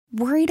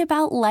Worried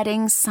about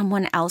letting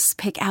someone else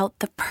pick out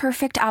the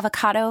perfect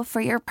avocado for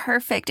your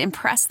perfect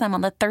impress them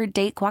on the third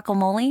date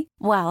guacamole?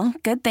 Well,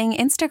 good thing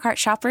Instacart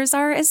shoppers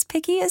are as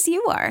picky as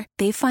you are.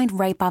 They find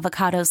ripe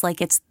avocados like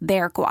it's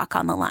their guac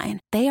on the line.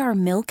 They are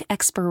milk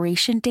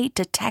expiration date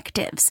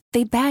detectives.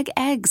 They bag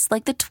eggs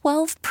like the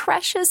 12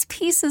 precious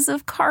pieces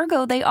of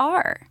cargo they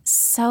are.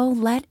 So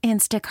let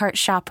Instacart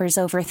shoppers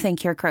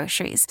overthink your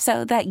groceries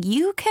so that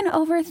you can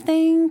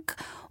overthink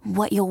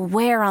what you'll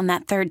wear on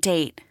that third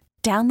date.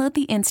 Download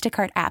the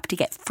Instacart app to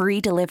get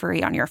free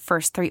delivery on your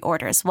first 3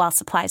 orders while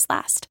supplies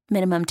last.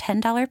 Minimum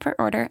 $10 per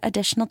order.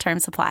 Additional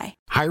terms apply.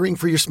 Hiring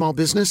for your small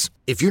business?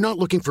 If you're not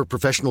looking for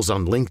professionals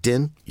on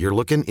LinkedIn, you're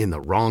looking in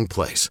the wrong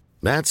place.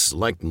 That's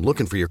like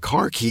looking for your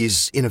car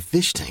keys in a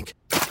fish tank.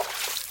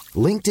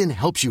 LinkedIn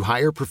helps you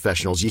hire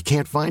professionals you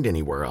can't find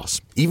anywhere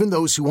else, even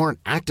those who aren't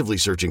actively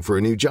searching for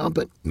a new job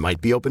but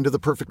might be open to the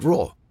perfect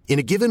role. In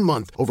a given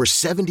month, over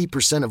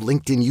 70% of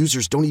LinkedIn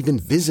users don't even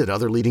visit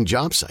other leading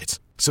job sites.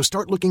 So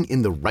start looking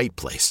in the right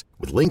place.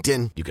 With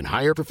LinkedIn, you can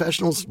hire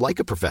professionals like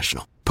a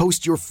professional.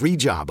 Post your free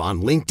job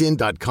on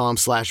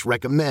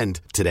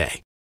linkedin.com/recommend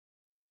today.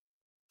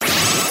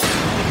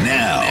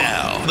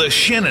 Now, the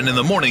Shannon in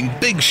the Morning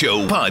Big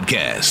Show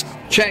podcast.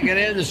 Checking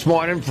in this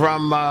morning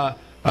from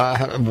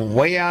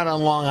way out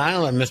on Long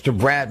Island, Mr.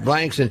 Brad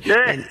Blanks. And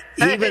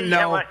even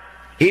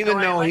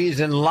though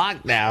he's in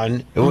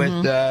lockdown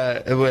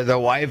with a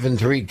wife and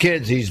 3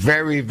 kids, he's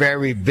very,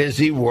 very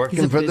busy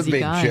working for the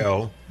Big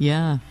Show.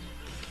 Yeah.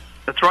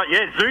 That's right,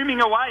 yeah, zooming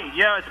away.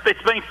 Yeah,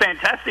 it's been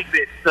fantastic,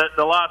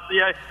 the last,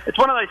 it's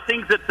one of those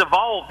things that's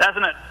evolved,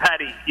 hasn't it,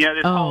 Patty?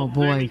 This whole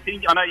zooming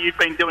thing. I know you've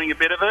been doing a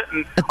bit of it,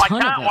 and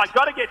I've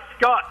got to get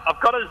Scott.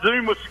 I've got to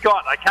Zoom with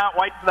Scott. I can't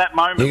wait for that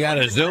moment. You got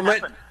to Zoom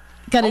it?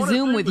 Got to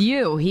Zoom with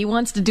you. He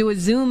wants to do a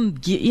Zoom,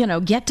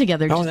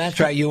 get-together. Oh, that's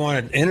right. You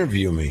want to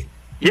interview me.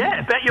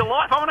 Yeah, about your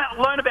life. I want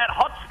to learn about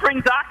Hot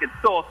Springs,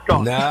 Arkansas,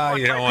 Scott. No,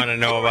 you don't want to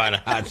know about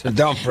Hot.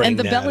 Don't bring and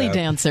the that belly up.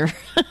 dancer.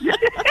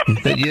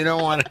 You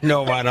don't want to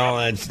know about all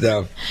that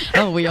stuff.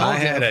 Oh, we all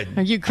do.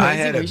 Are you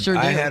crazy? We sure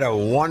do. I had a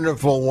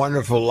wonderful,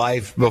 wonderful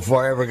life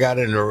before I ever got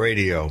into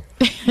radio.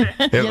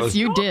 Yes,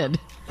 you did.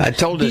 I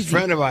told this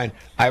friend of mine,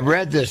 I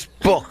read this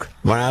book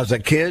when I was a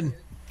kid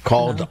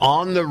called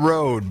On the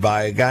Road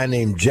by a guy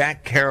named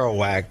Jack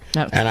Kerouac,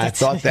 and I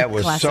thought that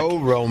was so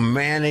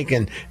romantic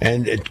and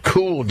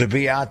cool to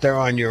be out there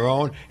on your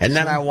own. And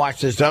then I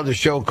watched this other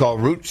show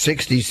called Route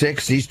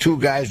 66. These 2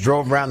 guys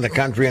drove around the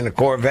country in a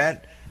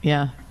Corvette.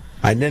 Yeah.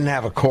 I didn't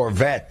have a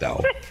Corvette,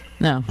 though.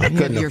 No, I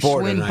couldn't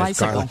afford a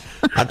nice bicycle.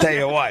 car. I'll tell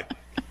you what,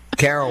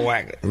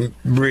 Kerouac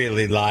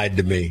really lied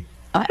to me.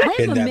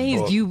 I'm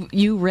amazed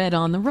you read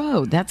On the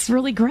Road. That's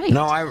really great.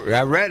 No,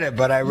 I read it,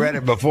 but I read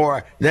it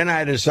before. Then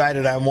I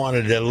decided I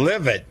wanted to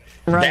live it.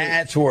 Right.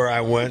 That's where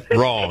I went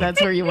wrong.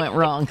 That's where you went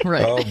wrong,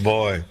 right. Oh,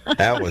 boy.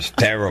 That was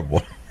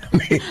terrible.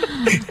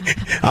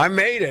 I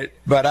made it,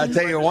 but I'll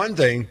tell you one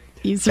thing.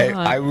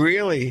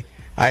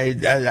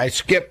 I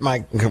skipped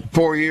my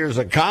 4 years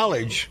of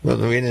college. We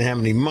didn't have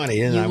any money.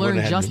 You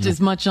learned just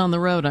as much on the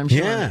road, I'm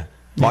sure. Yeah.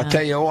 Well, I'll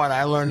tell you what,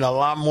 I learned a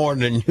lot more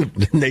than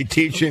they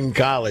teach in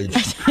college.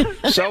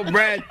 So,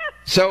 Brad,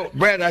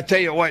 I tell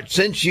you what,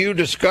 since you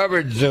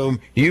discovered Zoom,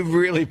 you've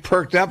really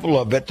perked up a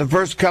little bit. The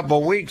first couple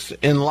of weeks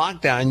in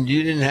lockdown,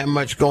 you didn't have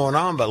much going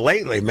on, but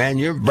lately, man,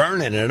 you're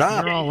burning it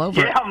up. You're all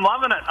over it. Yeah, I'm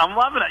loving it.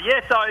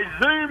 Yeah, so I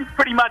zoomed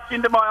pretty much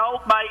into my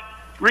old mate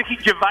Ricky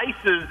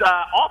Gervais's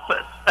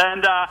office.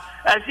 And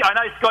as I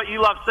know, Scott,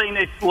 you love seeing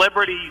these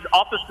celebrities'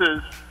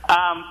 offices.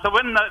 So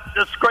when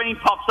the screen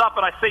pops up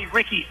and I see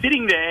Ricky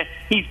sitting there,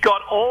 he's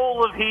got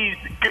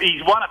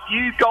he's won a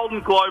few Golden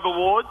Globe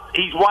Awards.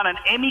 He's won an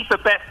Emmy for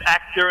Best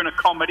Actor in a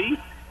Comedy.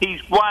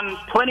 He's won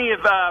plenty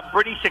of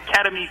British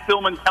Academy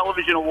Film and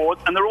Television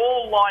Awards, and they're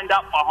all lined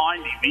up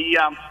behind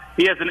him.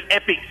 He has an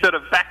epic sort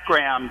of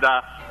background,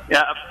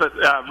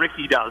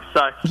 Ricky does.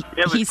 So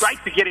it was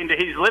great to get into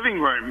his living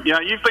room.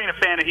 You've been a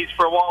fan of his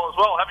for a while as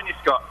well, haven't you,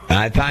 Scott?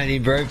 I find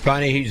him very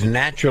funny. He's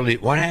naturally...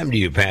 What happened to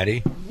you,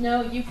 Patty?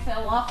 No, you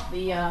fell off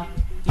the...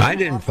 I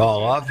didn't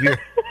fall off.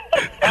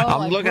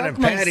 I'm looking at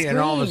Patty, and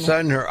all of a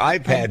sudden her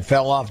iPad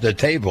fell off the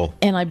table.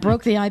 And I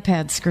broke the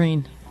iPad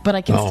screen, but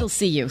I can still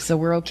see you, so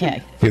we're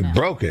okay. You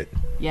broke it?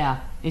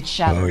 Yeah, it's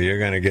shattered. Oh, you're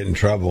going to get in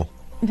trouble.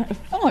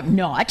 Oh, I'm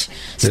not.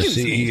 The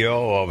CEO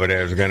over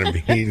there is going to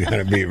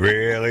be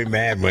really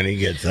mad when he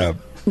gets up.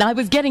 I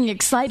was getting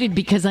excited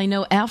because I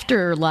know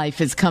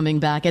Afterlife is coming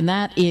back, and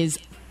that is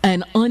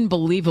an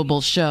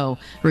unbelievable show,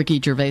 Ricky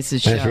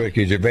Gervais's show. That's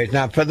Ricky Gervais.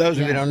 Now, for those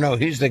of you who don't know,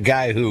 he's the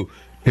guy who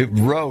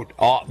wrote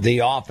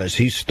The Office.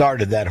 He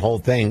started that whole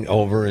thing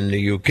over in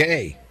the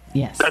UK.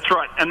 Yes. That's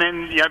right. And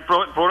then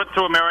brought it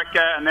to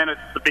America, and then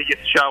it's the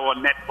biggest show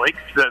on Netflix,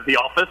 The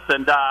Office,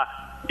 and...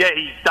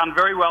 he's done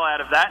very well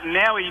out of that, and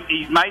now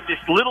he's made this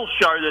little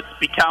show that's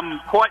become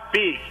quite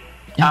big,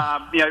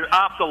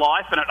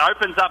 Afterlife, and it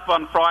opens up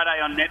on Friday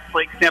on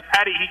Netflix. Now,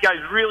 Patty, he goes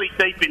really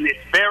deep in this,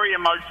 very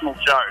emotional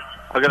show,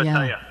 I've got to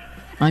tell you.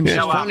 I'm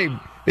sure.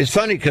 It's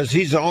funny because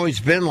he's always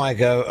been like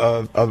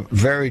a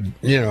very,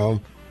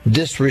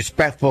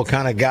 disrespectful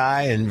kind of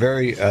guy and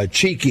very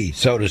cheeky,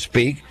 so to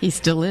speak. He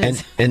still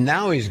is. And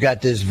now he's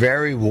got this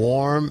very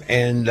warm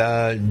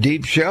and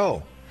deep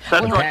show.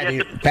 That's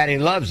right. Patty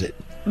loves it.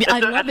 I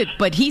love it,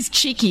 but he's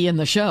cheeky in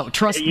the show.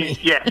 Trust me.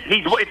 Yeah,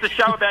 it's a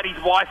show about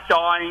his wife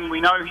dying. We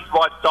know his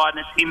wife died, and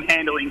it's him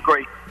handling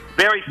grief.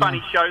 Very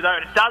funny show, though.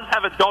 It does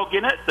have a dog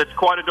in it that's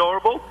quite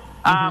adorable.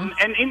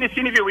 And in this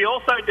interview, we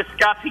also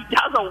discuss, he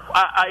does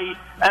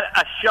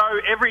a show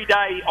every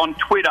day on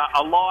Twitter,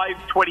 a live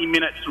 20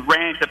 minutes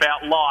rant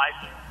about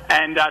life.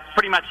 And it's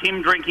pretty much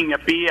him drinking a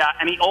beer.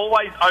 And he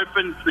always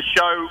opens the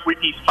show with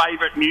his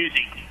favourite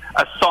music,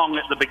 a song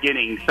at the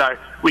beginning. So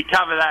we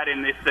cover that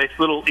in this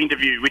little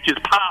interview, which is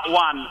part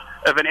one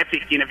of an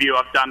epic interview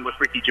I've done with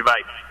Ricky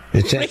Gervais.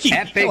 It's an Ricky,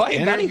 epic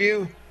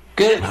interview?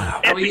 Good.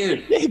 How are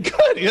you? Yeah,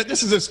 good.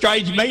 This is a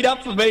strange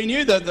meet-up for me and you,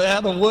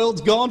 how the world's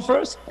gone for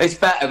us. It's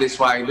better this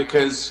way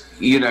because,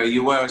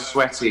 you were a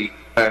sweaty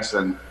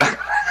person.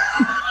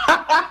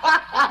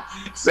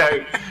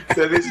 so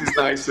this is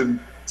nice and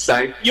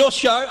safe. Your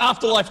show,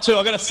 Afterlife 2,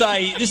 I've got to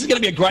say, this is going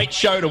to be a great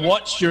show to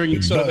watch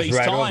during sort of these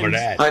times.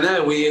 I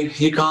know,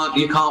 you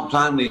can't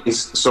plan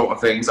these sort of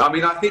things. I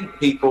mean, I think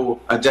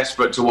people are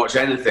desperate to watch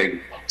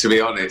anything, to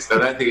be honest. I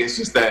don't think it's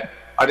just that.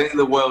 I don't think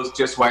the world's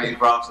just waiting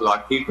for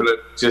Afterlife. People are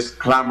just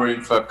clamouring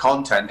for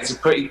content. It's a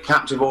pretty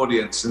captive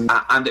audience, and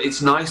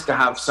it's nice to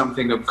have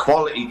something of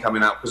quality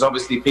coming out, because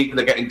obviously people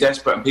are getting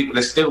desperate and people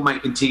are still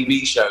making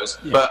TV shows.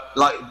 Yeah. But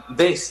like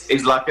this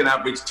is like an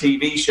average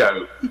TV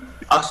show.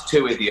 Us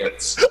two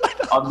idiots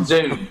on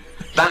Zoom.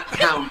 That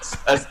counts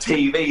as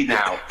TV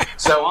now.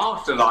 So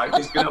Afterlife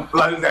is going to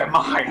blow their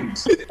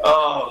minds.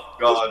 Oh,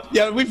 God.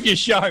 Yeah, with your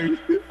show,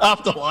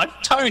 Afterlife,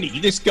 Tony,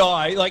 this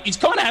guy, he's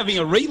kind of having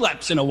a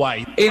relapse in a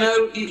way.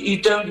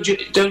 You don't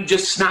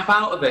just snap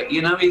out of it.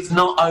 He's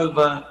not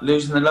over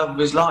losing the love of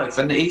his life.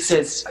 And he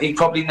says he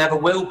probably never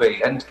will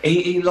be. And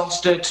he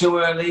lost her too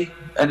early,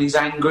 and he's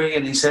angry,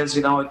 and he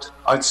says,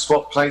 I'd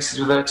swap places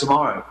with her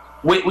tomorrow.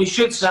 We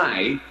should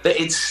say that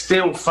it's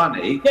still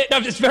funny. Yeah, no,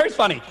 it's very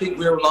funny. I think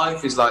real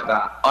life is like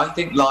that. I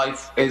think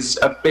life is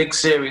a big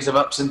series of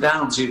ups and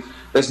downs.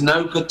 There's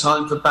no good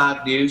time for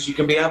bad news. You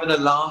can be having a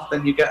laugh,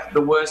 then you get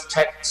the worst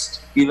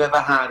text you've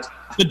ever had.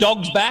 The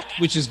dog's back,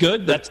 which is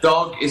good. The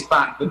dog is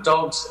back. The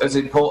dog's as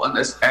important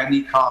as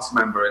any cast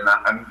member in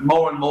that, and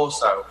more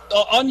so.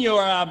 On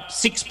your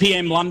 6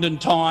 p.m. London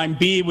time,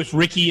 Beer with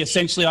Ricky,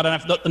 essentially, I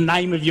don't know if the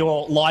name of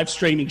your live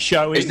streaming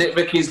show is. Isn't it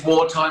Ricky's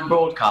wartime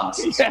broadcast?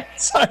 Yeah,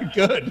 it's so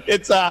good.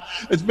 It's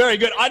very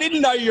good. I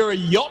didn't know you're a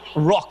yacht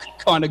rock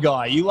kind of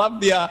guy. You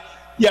love the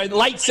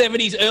late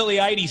 70s, early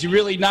 80s. You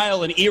really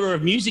nail an era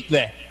of music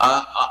there.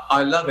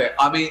 I love it.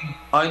 I mean,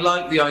 I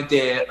like the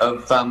idea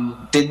of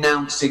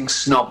denouncing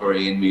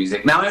snobbery in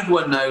music. Now,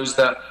 everyone knows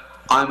that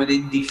I'm an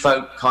indie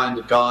folk kind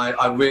of guy.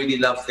 I really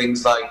love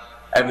things like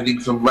everything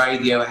from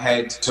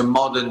Radiohead to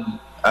modern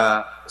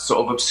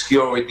sort of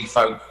obscure indie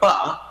folk.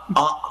 But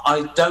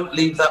I don't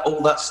leave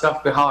all that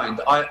stuff behind.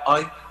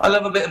 I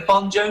love a bit of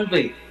Bon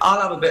Jovi.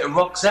 I'll have a bit of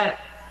Roxette.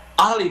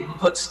 I'll even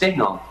put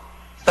Sting on.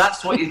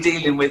 That's what you're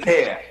dealing with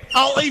here.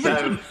 I'll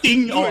even put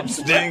Sting on.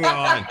 Sting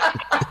on.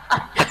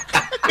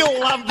 You'll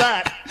love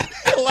that.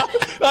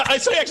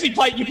 So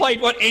you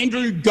played what,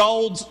 Andrew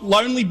Gold's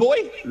Lonely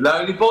Boy?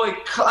 Lonely Boy,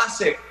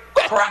 classic,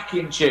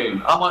 cracking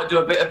tune. I might do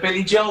a bit of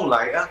Billy Joel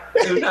later.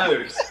 Who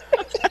knows?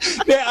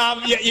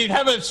 You'd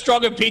have a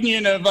strong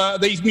opinion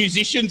of these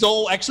musicians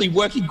all actually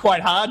working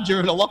quite hard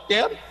during a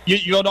lockdown.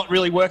 You're not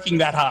really working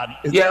that hard.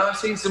 Yeah, I've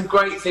seen some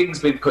great things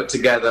being put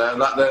together.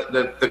 Like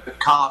the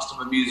cast of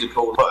a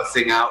musical put a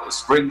thing out.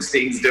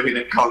 Springsteen's doing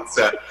a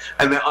concert,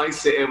 and then I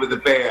sit here with a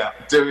beer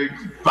doing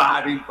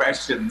bad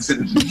impressions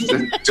and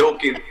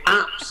talking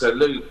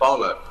absolute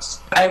bollocks.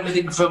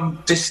 Everything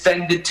from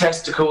distended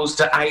testicles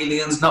to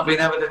aliens not being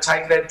able to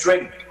take their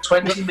drink.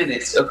 20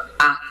 minutes of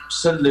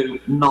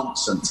absolute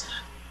nonsense.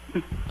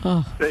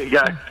 Oh, there you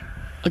go.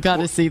 I got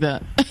to see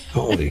that.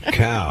 Holy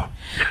cow.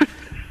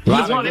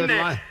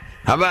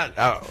 How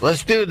about,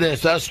 let's do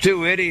this, us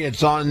two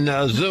idiots on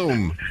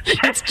Zoom.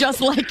 It's just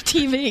like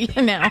TV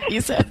now,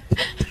 he said.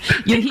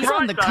 He's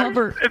on the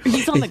cover.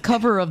 He's on the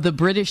cover of the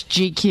British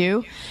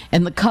GQ,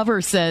 and the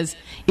cover says,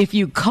 "If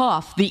you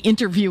cough, the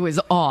interview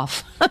is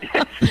off."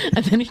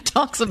 And then he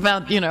talks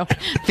about,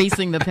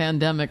 facing the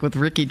pandemic with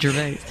Ricky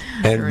Gervais.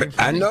 And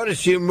I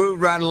noticed you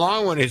moved right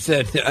along when he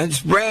said, "It's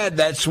Brad,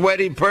 that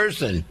sweaty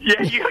person."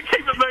 Yeah, you got to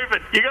keep it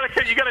moving. You got to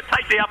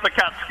take the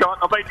uppercut, Scott.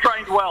 I've been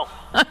trained well.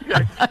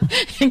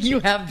 You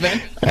have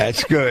been.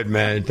 That's good,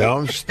 man.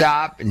 Don't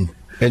stop and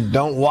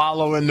don't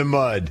wallow in the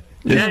mud.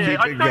 Just keep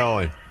it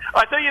going.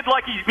 I thought you'd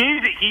like his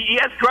music. He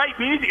has great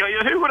music.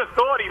 Who would have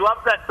thought he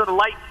loved that sort of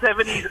late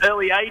 70s,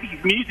 early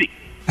 80s music?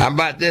 How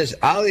about this?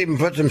 I'll even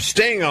put some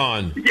Sting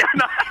on. Yeah,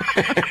 no.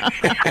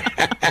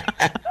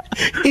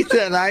 He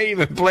said I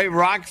even play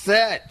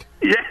Roxette.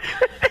 Yeah.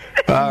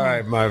 All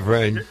right, my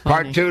friend.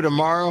 Part 2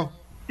 tomorrow?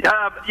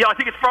 I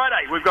think it's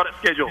Friday. We've got it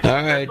scheduled. All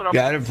right,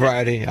 got it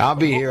Friday. I'll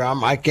be here.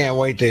 I can't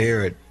wait to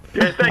hear it.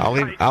 Yeah,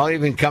 thanks, I'll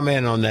even come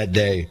in on that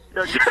day.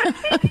 Okay.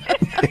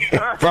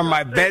 From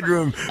my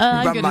bedroom,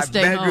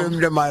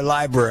 to my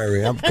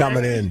library. I'm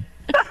coming in.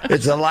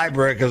 It's a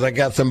library because I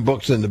got some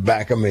books in the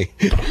back of me.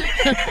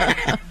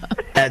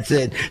 That's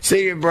it.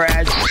 See you,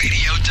 Brad.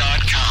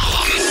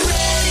 Radio.com.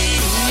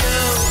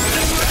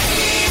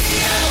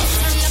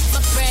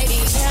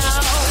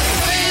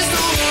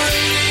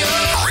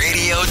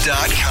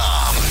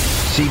 Radio.com.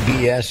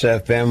 CBS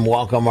FM.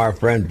 Welcome our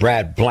friend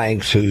Brad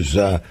Blanks, who's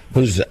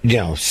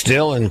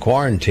still in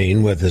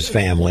quarantine with his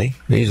family.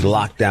 He's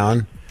locked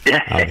down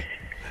out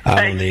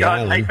on the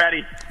island. Hey,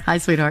 Patty. Hi,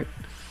 sweetheart.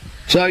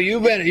 So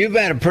you've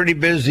been a pretty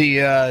busy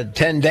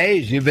 10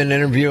 days. You've been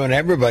interviewing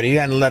everybody. You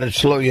hadn't let it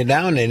slow you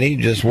down any,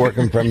 just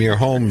working from your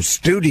home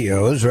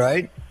studios,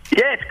 right?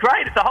 Yeah, it's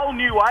great. It's a whole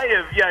new way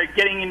of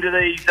getting into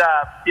these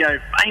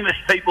famous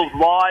people's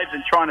lives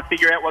and trying to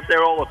figure out what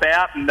they're all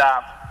about. And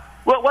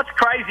what's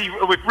crazy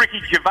with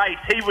Ricky Gervais,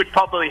 he would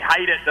probably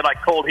hate it that I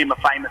called him a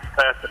famous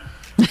person.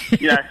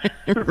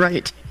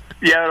 Right.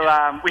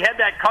 Yeah, we had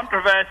that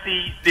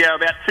controversy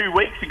about 2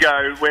 weeks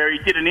ago where he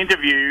did an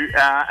interview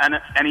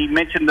and he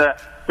mentioned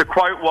the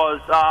quote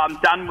was, "I'm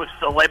done with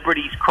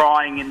celebrities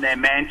crying in their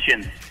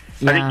mansions."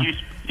 Yeah. I think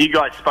you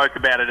guys spoke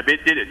about it a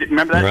bit.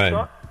 Remember that, right.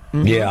 Scott?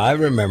 Mm-hmm. Yeah, I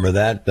remember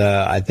that.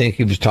 I think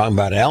he was talking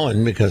about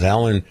Ellen because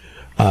Ellen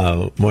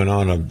went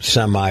on a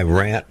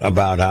semi-rant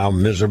about how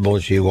miserable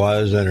she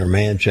was in her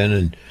mansion,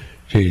 and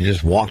she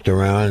just walked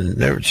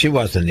around. She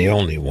wasn't the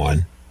only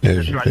one.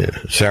 There's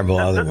several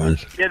other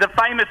ones. Yeah, the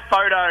famous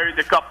photo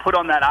that got put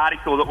on that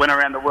article that went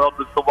around the world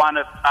was the one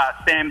of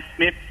Sam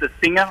Smith, the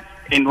singer,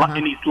 in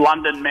his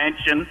London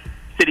mansion,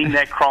 sitting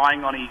there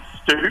crying on his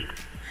stoop.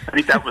 I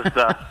think that was,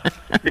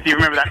 if you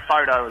remember that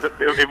photo,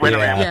 it went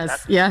around.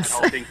 Yes, that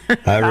whole thing.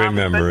 I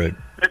remember it.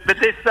 But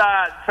this,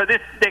 so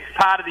this next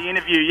part of the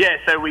interview,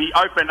 so we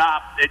open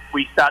up,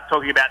 we start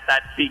talking about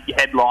that big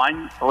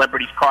headline,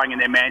 celebrities crying in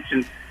their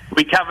mansions.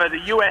 We cover the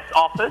US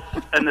Office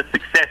and the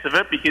success of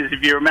it because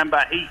if you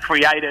remember, he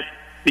created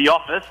The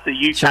Office, the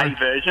UK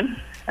version,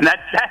 and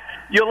that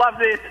you'll love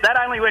this. That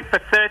only went for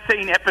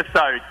 13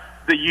 episodes.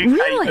 The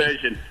UK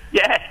version,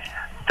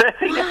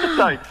 13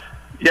 episodes.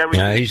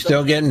 Yeah, he's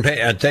still getting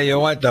paid. I tell you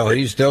what, though,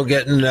 he's still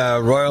getting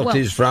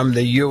royalties from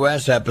the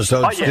U.S.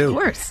 episodes too.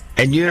 Of course.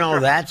 And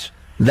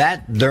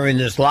that during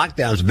this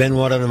lockdown has been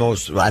one of the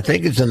most. I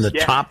think it's in the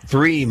top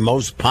 3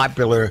 most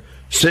popular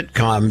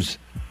sitcoms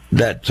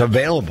that's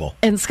available.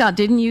 And Scott,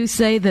 didn't you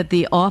say that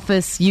The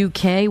Office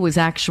UK was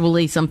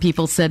actually, some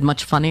people said,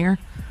 much funnier?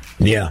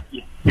 Yeah.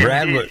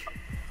 Brad would.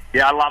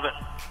 Yeah, I love it.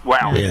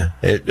 Wow.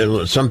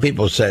 Yeah. Some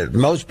people said,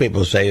 most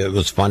people say it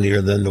was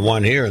funnier than the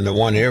one here, and the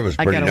one here was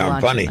pretty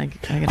darn funny.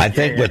 I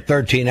think with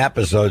 13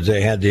 episodes,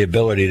 they had the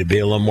ability to be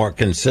a little more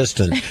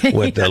consistent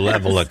with the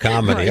level of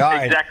comedy. All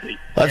right. Exactly.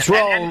 Let's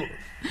roll.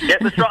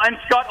 Let's roll. And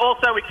Scott,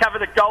 also, we cover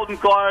the Golden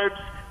Globes.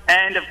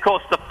 And, of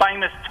course, the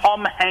famous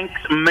Tom Hanks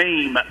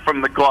meme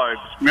from the Globes.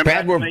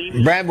 Remember that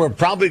meme? Brad, we're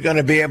probably going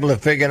to be able to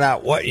figure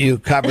out what you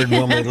covered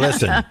when we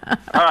listen. All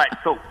right,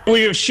 cool.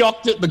 We were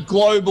shocked at the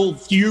global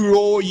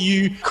furor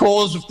you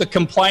caused with the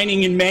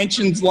complaining in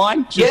mansions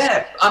line.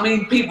 Yeah, I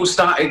mean, people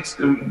started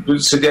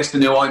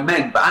suggesting who I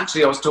meant, but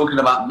actually I was talking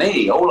about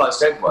me. All I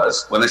said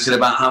was, when they said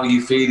about how are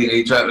you feeling,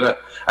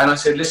 and I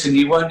said, listen,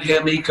 you won't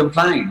hear me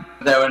complain.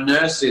 There are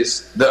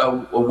nurses that are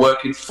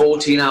working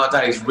 14-hour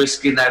days,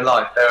 risking their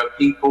life. There are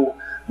people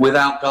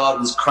without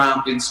gardens,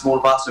 crammed in small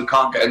baths who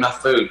can't get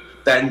enough food.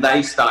 Then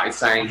they started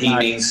saying he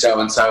means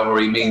so-and-so or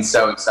he means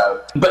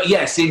so-and-so. But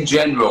yes, in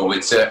general,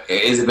 it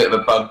is a bit of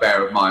a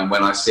bugbear of mine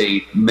when I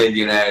see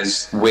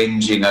millionaires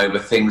whinging over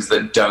things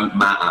that don't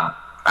matter.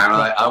 And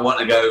I want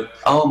to go,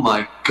 oh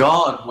my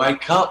God,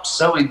 wake up,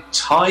 so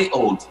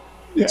entitled,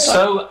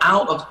 so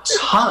out of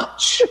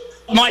touch.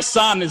 My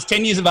son is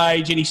 10 years of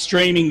age and he's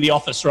streaming The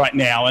Office right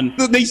now. And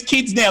these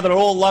kids now that are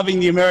all loving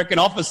the American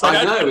Office.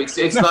 I know. It's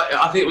like,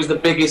 I think it was the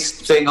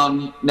biggest thing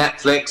on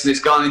Netflix, and it's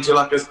gone into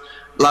like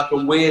a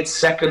weird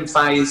second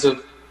phase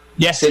of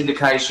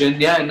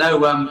syndication. Yeah,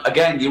 no,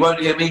 again, you won't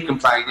hear me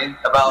complaining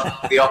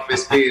about The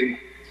Office being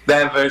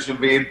their version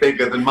being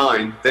bigger than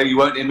mine. Then you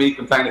won't hear me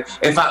complaining.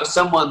 In fact,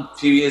 someone a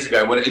few years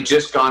ago, when it had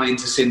just gone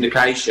into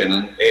syndication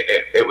and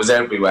it was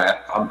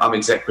everywhere, I'm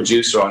exec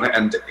producer on it,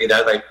 and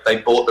they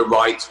bought the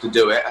rights to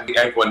do it, and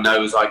everyone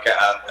knows I get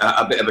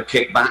a bit of a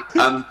kickback.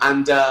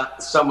 And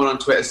someone on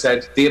Twitter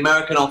said, the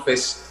American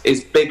Office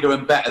is bigger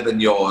and better than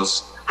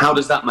yours. How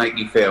does that make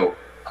you feel?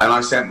 And I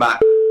sent back,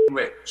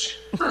 rich.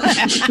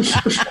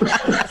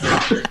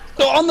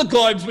 So on the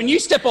Globes, when you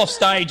step off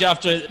stage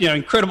after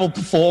incredible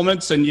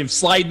performance and you've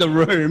slayed the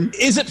room,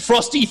 is it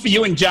frosty for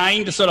you and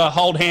Jane to sort of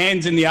hold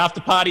hands in the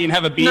after party and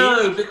have a beer?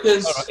 No,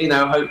 because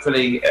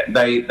hopefully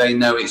they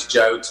know it's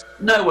jokes.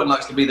 No one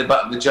likes to be the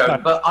butt of the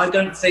joke, but I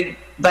don't think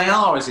they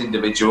are as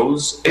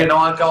individuals.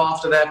 I go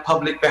after their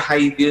public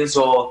behaviours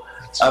or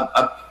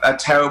a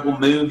terrible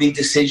movie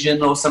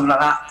decision or something like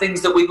that.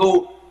 Things that we're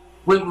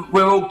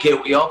all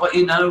guilty of, but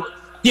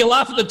You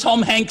laugh at the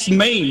Tom Hanks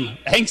meme.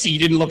 Hanksy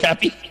didn't look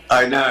happy.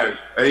 I know.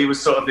 He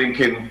was sort of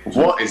thinking,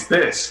 what is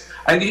this?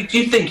 And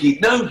you think he'd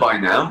know by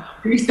now?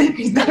 You think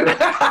he'd know?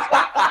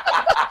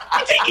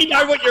 You think you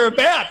know what you're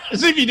about,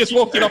 as if you just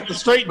walked in off the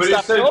street. But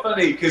it's so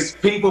funny because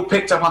people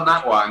picked up on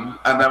that one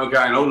and they were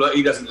going, "Oh look,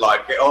 he doesn't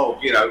like it. Oh,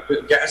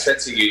 get a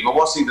sense of humour.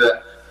 What's he doing?"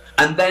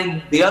 And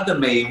then the other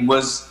meme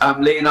was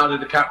Leonardo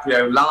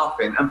DiCaprio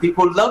laughing, and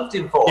people loved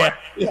him for it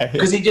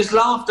because he just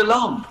laughed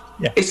along.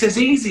 Yeah. It's as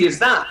easy as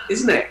that,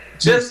 isn't it?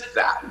 Just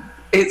that.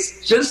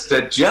 It's just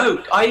a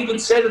joke. I even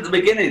said at the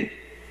beginning,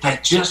 they're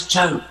just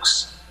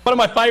jokes. One of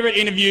my favourite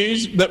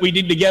interviews that we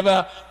did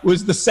together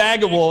was the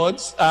SAG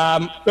Awards,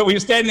 but we were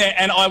standing there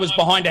and I was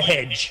behind a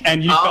hedge.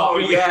 And you felt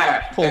really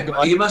poor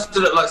guy. You must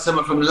have looked like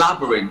someone from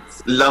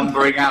Labyrinth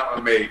lumbering out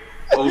at me,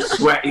 all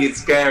sweaty and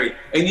scary.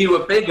 And you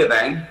were bigger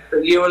then,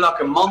 but you were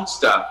like a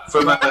monster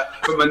from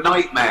a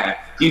nightmare.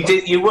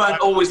 You weren't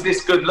always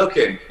this good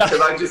looking.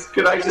 Could I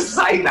just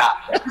say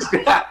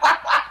that?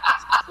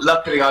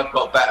 Luckily, I've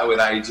got better with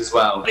age as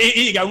well. Here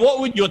you go.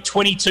 What would your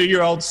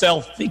 22-year-old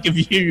self think of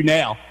you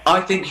now? I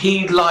think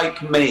he'd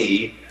like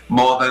me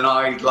more than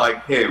I'd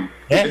like him.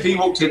 Yeah. If he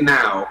walked in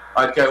now,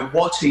 I'd go,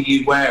 "What are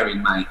you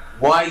wearing, mate?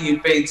 Why are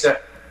you being so...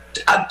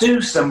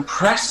 do some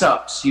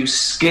press-ups, you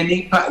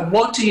skinny...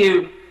 What are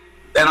you..."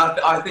 And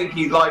I think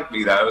he'd like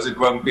me, though, as a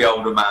grumpy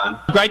older man.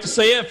 Great to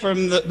see you,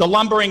 from the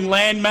lumbering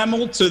land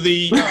mammal to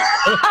the...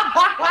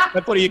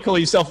 what do you call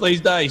yourself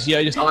these days?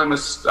 I'm a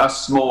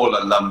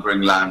smaller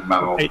lumbering land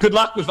mammal. Hey, good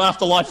luck with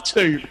Afterlife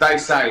 2. Stay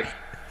safe.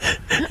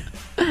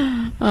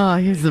 Oh,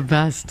 he's the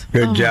best.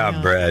 Good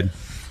job, Brad.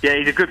 Yeah,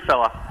 he's a good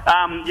fella.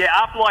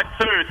 Afterlife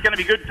 2, it's going to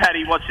be good,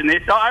 Paddy, watching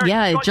this.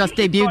 It just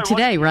debuted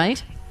today,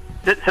 right?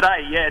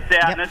 Today, yeah, it's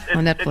out. Yep,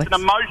 and it's an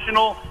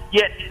emotional,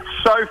 yet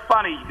so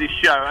funny, this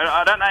show.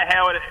 I don't know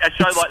how a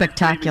show like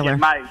spectacular.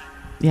 This even get made.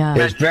 Yeah.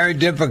 It's very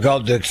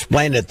difficult to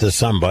explain it to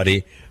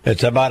somebody.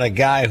 It's about a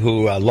guy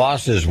who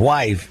lost his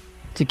wife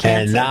to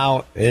cancer. And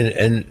now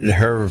and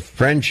her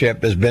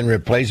friendship has been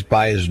replaced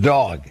by his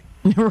dog.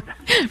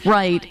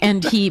 Right,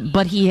 and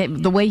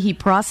the way he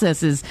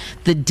processes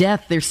the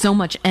death, there's so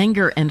much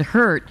anger and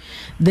hurt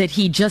that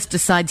he just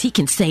decides he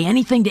can say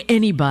anything to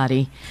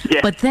anybody. Yeah.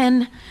 But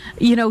then,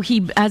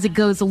 he, as it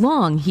goes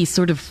along, he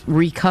sort of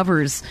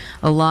recovers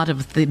a lot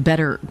of the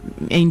better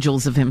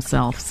angels of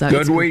himself. So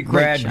good week,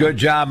 Brad. Show. Good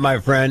job, my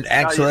friend.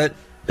 Excellent.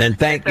 And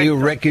thank you,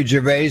 Ricky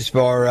Gervais,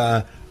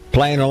 for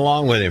playing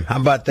along with him.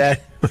 How about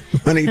that?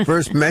 When he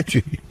first met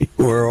you, you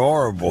were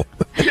horrible.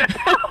 You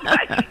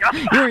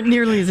weren't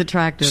nearly as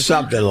attractive.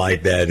 Something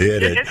like that,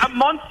 hit it. A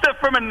monster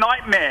from a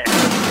nightmare.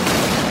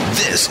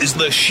 This is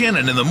the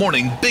Shannon in the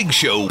Morning Big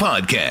Show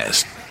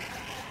podcast.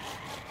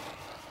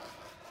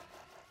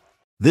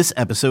 This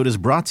episode is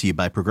brought to you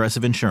by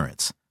Progressive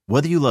Insurance.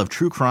 Whether you love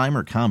true crime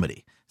or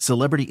comedy,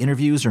 celebrity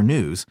interviews or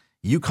news,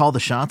 you call the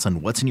shots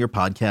on what's in your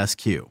podcast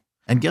queue.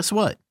 And guess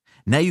what?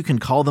 Now you can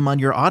call them on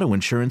your auto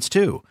insurance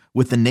too,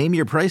 with the Name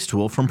Your Price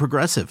tool from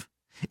Progressive.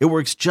 It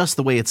works just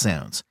the way it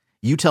sounds.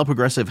 You tell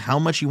Progressive how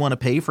much you want to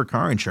pay for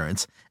car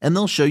insurance, and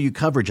they'll show you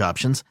coverage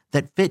options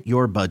that fit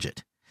your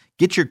budget.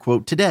 Get your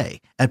quote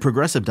today at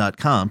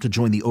Progressive.com to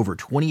join the over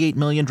 28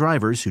 million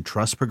drivers who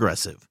trust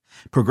Progressive.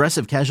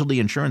 Progressive Casualty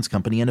Insurance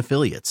Company and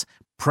Affiliates.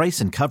 Price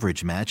and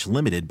coverage match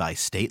limited by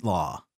state law.